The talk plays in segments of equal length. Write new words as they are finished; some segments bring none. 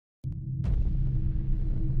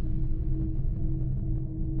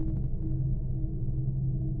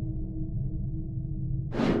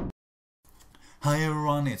Hi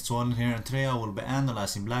everyone, it's Wallen here, and today I will be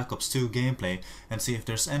analyzing Black Ops 2 gameplay and see if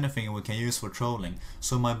there's anything we can use for trolling.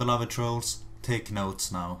 So my beloved trolls, take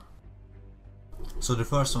notes now. So the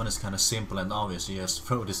first one is kinda simple and obvious. You just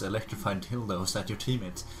throw these electrified dildos at your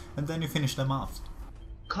teammates and then you finish them off.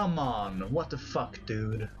 Come on, what the fuck,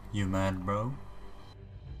 dude? You mad, bro?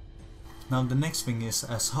 Now the next thing is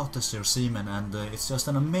as hot as your semen, and it's just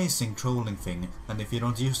an amazing trolling thing, and if you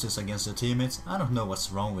don't use this against your teammates, I don't know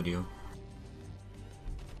what's wrong with you.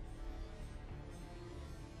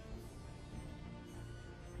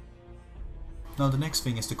 Now the next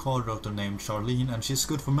thing is the quad rotor named Charlene, and she's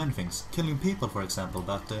good for many things, killing people for example,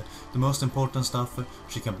 but the most important stuff,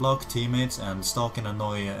 she can block teammates and stalk and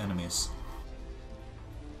annoy enemies.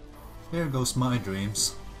 Here goes my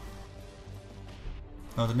dreams.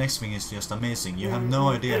 Now the next thing is just amazing. You have no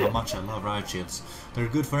idea how much I love riot shields. They're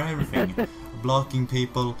good for everything. Blocking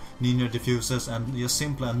people, ninja diffusers, and just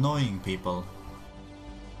simply annoying people.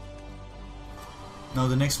 Now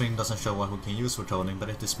the next thing doesn't show what we can use for trolling, but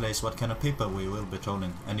it displays what kind of people we will be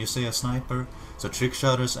trolling. And you say a sniper, so trick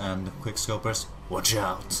shotters and quickscopers, watch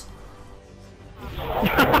out!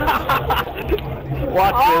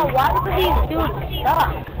 Why do these dudes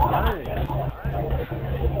suck?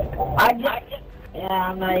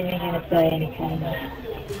 I'm not even gonna say anything.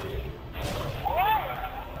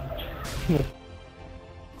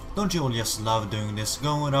 Don't you all just love doing this,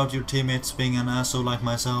 going without your teammates being an asshole like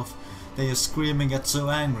myself? They just scream and get so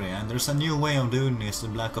angry, and there's a new way of doing this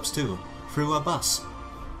in Black Ops 2, through a bus.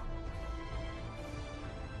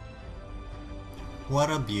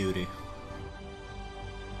 What a beauty.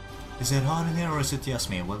 Is it hot in here or is it just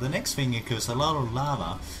me? Well, the next thing includes a lot of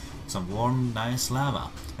lava. Some warm, nice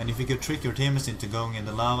lava. And if you could trick your teammates into going in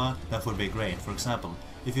the lava, that would be great. For example,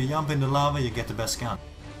 if you jump in the lava, you get the best gun.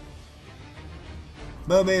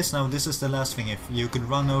 Boobies, now this is the last thing. If you could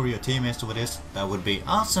run over your teammates with this, that would be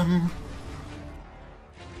awesome!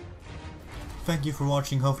 Thank you for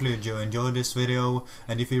watching, hopefully you enjoyed this video,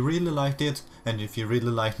 and if you really liked it, and if you really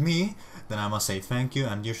liked me, then I must say thank you,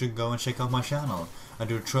 and you should go and check out my channel. I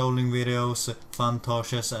do trolling videos, fun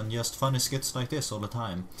toshes, and just funny skits like this all the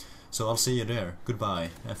time. So I'll see you there. Goodbye,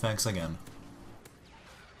 and thanks again.